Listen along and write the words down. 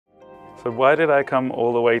So why did I come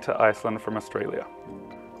all the way to Iceland from Australia?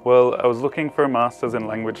 Well, I was looking for a master's in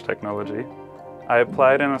language technology. I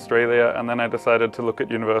applied in Australia and then I decided to look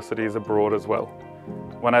at universities abroad as well.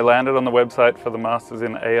 When I landed on the website for the Masters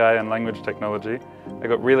in AI and Language Technology, I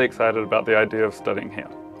got really excited about the idea of studying here.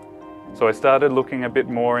 So I started looking a bit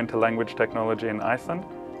more into language technology in Iceland,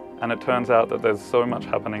 and it turns out that there's so much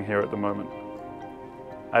happening here at the moment.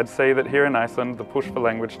 I'd say that here in Iceland, the push for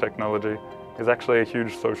language technology is actually a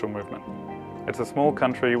huge social movement. It's a small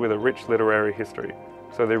country with a rich literary history,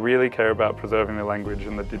 so they really care about preserving the language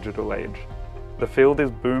in the digital age. The field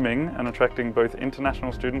is booming and attracting both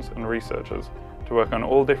international students and researchers to work on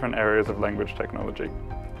all different areas of language technology.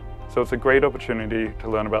 So it's a great opportunity to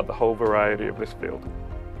learn about the whole variety of this field.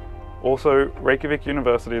 Also, Reykjavik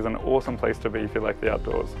University is an awesome place to be if you like the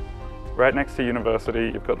outdoors. Right next to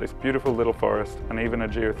university, you've got this beautiful little forest and even a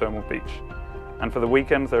geothermal beach. And for the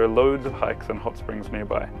weekends, there are loads of hikes and hot springs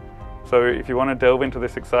nearby. So if you want to delve into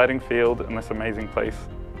this exciting field and this amazing place,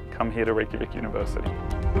 come here to Reykjavik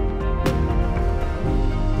University.